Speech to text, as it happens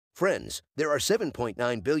Friends, there are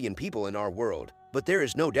 7.9 billion people in our world, but there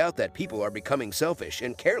is no doubt that people are becoming selfish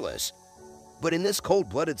and careless. But in this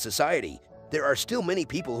cold-blooded society, there are still many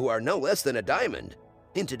people who are no less than a diamond.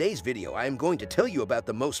 In today's video, I am going to tell you about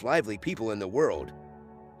the most lively people in the world.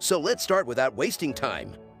 So let's start without wasting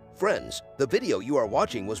time. Friends, the video you are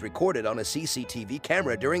watching was recorded on a CCTV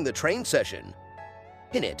camera during the train session.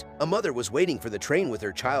 In it, a mother was waiting for the train with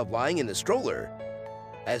her child lying in the stroller.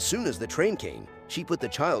 As soon as the train came, she put the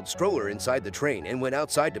child's stroller inside the train and went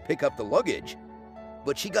outside to pick up the luggage.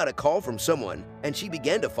 But she got a call from someone and she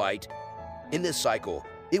began to fight. In this cycle,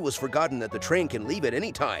 it was forgotten that the train can leave at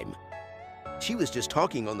any time. She was just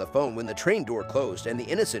talking on the phone when the train door closed and the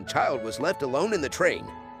innocent child was left alone in the train.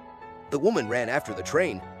 The woman ran after the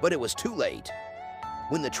train, but it was too late.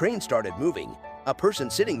 When the train started moving, a person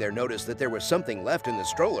sitting there noticed that there was something left in the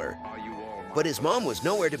stroller. But his mom was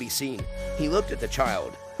nowhere to be seen. He looked at the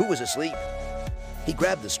child, who was asleep. He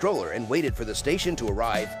grabbed the stroller and waited for the station to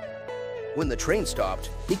arrive. When the train stopped,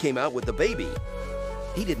 he came out with the baby.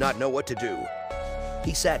 He did not know what to do.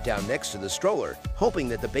 He sat down next to the stroller, hoping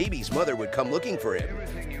that the baby's mother would come looking for him.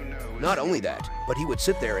 Not only that, but he would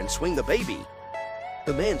sit there and swing the baby.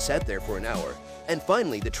 The man sat there for an hour, and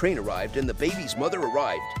finally the train arrived and the baby's mother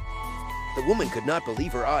arrived. The woman could not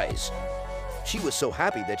believe her eyes. She was so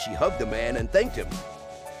happy that she hugged the man and thanked him.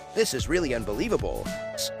 This is really unbelievable.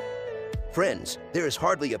 Friends, there is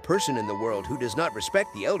hardly a person in the world who does not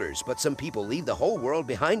respect the elders, but some people leave the whole world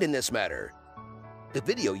behind in this matter. The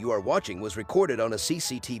video you are watching was recorded on a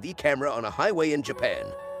CCTV camera on a highway in Japan.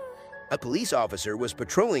 A police officer was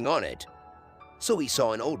patrolling on it. So he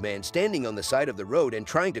saw an old man standing on the side of the road and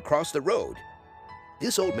trying to cross the road.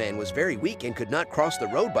 This old man was very weak and could not cross the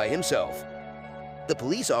road by himself. The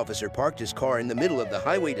police officer parked his car in the middle of the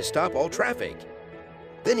highway to stop all traffic.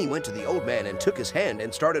 Then he went to the old man and took his hand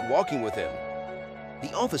and started walking with him.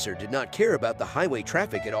 The officer did not care about the highway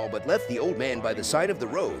traffic at all but left the old man by the side of the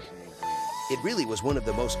road. It really was one of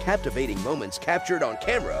the most captivating moments captured on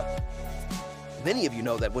camera. Many of you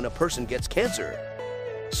know that when a person gets cancer,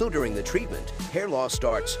 so during the treatment, hair loss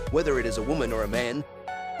starts, whether it is a woman or a man,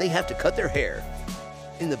 they have to cut their hair.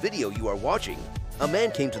 In the video you are watching, a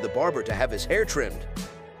man came to the barber to have his hair trimmed.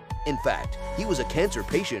 In fact, he was a cancer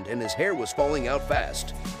patient and his hair was falling out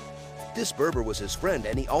fast. This barber was his friend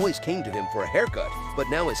and he always came to him for a haircut, but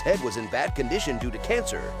now his head was in bad condition due to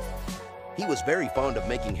cancer. He was very fond of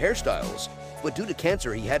making hairstyles, but due to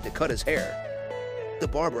cancer he had to cut his hair. The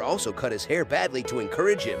barber also cut his hair badly to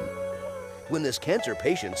encourage him. When this cancer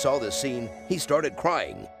patient saw this scene, he started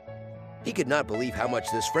crying. He could not believe how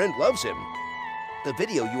much this friend loves him. The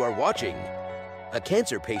video you are watching, a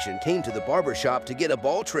cancer patient came to the barber shop to get a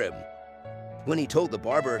ball trim. When he told the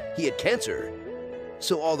barber he had cancer,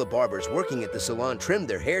 so all the barbers working at the salon trimmed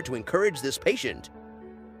their hair to encourage this patient.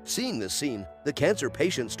 Seeing this scene, the cancer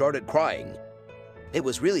patient started crying. It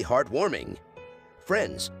was really heartwarming.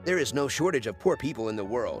 Friends, there is no shortage of poor people in the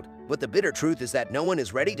world, but the bitter truth is that no one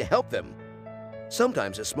is ready to help them.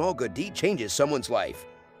 Sometimes a small good deed changes someone's life.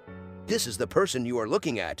 This is the person you are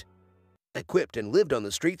looking at. Equipped and lived on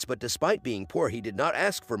the streets, but despite being poor, he did not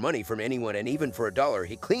ask for money from anyone, and even for $1,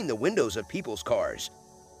 he cleaned the windows of people's cars.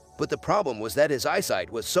 But the problem was that his eyesight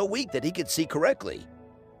was so weak that he could see correctly.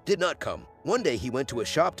 Did not come. One day he went to a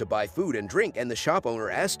shop to buy food and drink, and the shop owner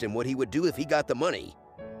asked him what he would do if he got the money.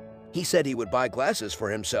 He said he would buy glasses for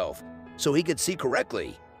himself, so he could see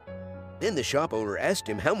correctly. Then the shop owner asked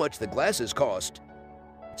him how much the glasses cost.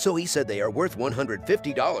 So he said they are worth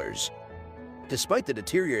 $150. Despite the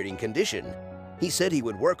deteriorating condition, he said he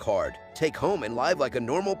would work hard, take home, and live like a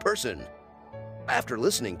normal person. After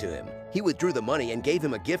listening to him, he withdrew the money and gave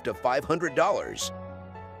him a gift of $500.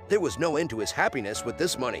 There was no end to his happiness with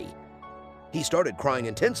this money. He started crying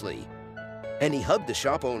intensely, and he hugged the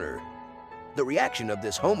shop owner. The reaction of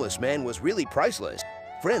this homeless man was really priceless.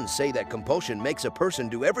 Friends say that compulsion makes a person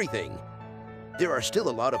do everything. There are still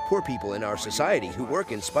a lot of poor people in our society who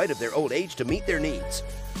work in spite of their old age to meet their needs.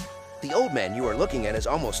 The old man you are looking at is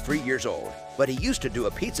almost 3 years old, but he used to do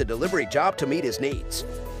a pizza delivery job to meet his needs.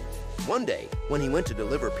 One day, when he went to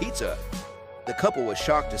deliver pizza, the couple was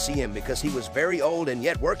shocked to see him because he was very old and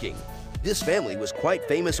yet working. This family was quite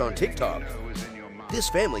famous on TikTok. This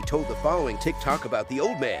family told the following TikTok about the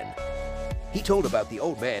old man. He told about the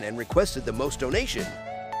old man and requested the most donation.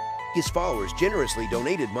 His followers generously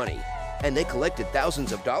donated money, and they collected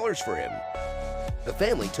thousands of dollars for him. The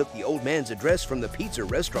family took the old man's address from the pizza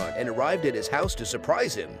restaurant and arrived at his house to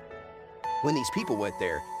surprise him. When these people went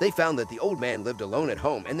there, they found that the old man lived alone at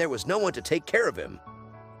home and there was no one to take care of him.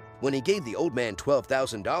 When he gave the old man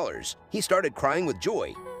 $12,000, he started crying with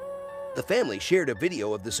joy. The family shared a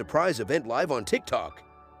video of the surprise event live on TikTok.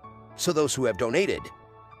 so those who have donated,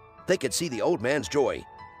 they could see the old man's joy.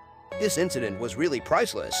 This incident was really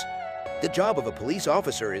priceless. The job of a police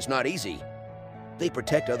officer is not easy. They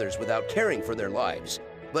protect others without caring for their lives,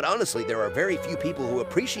 but honestly, there are very few people who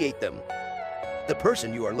appreciate them. The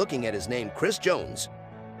person you are looking at is named Chris Jones.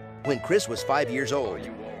 When Chris was 5 years old,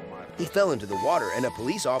 he fell into the water and a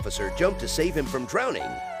police officer jumped to save him from drowning.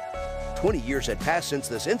 20 years had passed since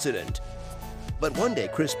this incident. But one day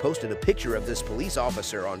Chris posted a picture of this police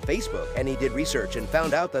officer on Facebook and he did research and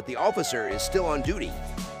found out that the officer is still on duty.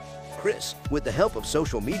 Chris, with the help of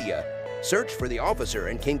social media, searched for the officer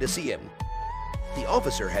and came to see him. The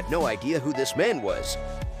officer had no idea who this man was.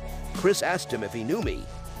 Chris asked him if he knew me.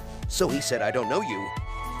 So he said, "I don't know you."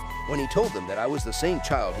 When he told them that I was the same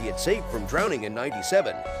child he had saved from drowning in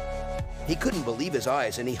 '97, he couldn't believe his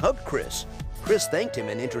eyes and he hugged Chris. Chris thanked him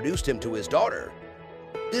and introduced him to his daughter.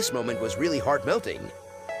 This moment was really heart-melting.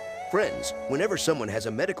 Friends, whenever someone has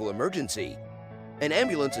a medical emergency, an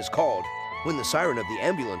ambulance is called. When the siren of the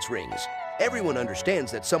ambulance rings, everyone understands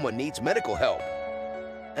that someone needs medical help.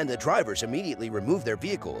 And the drivers immediately remove their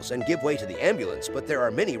vehicles and give way to the ambulance, but there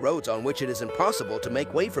are many roads on which it is impossible to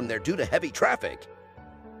make way from there due to heavy traffic.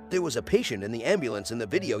 There was a patient in the ambulance in the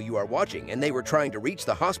video you are watching, and they were trying to reach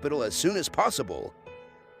the hospital as soon as possible.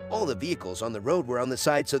 All the vehicles on the road were on the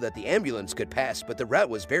side so that the ambulance could pass, but the route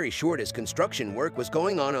was very short as construction work was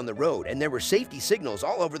going on the road and there were safety signals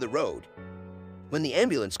all over the road. When the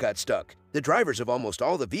ambulance got stuck, the drivers of almost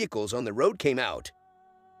all the vehicles on the road came out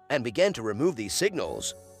and began to remove these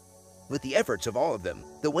signals. With the efforts of all of them,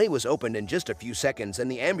 the way was opened in just a few seconds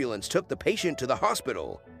and the ambulance took the patient to the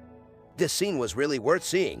hospital. This scene was really worth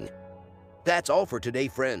seeing. That's all for today,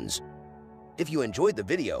 friends. If you enjoyed the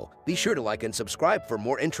video, be sure to like and subscribe for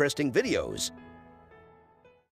more interesting videos.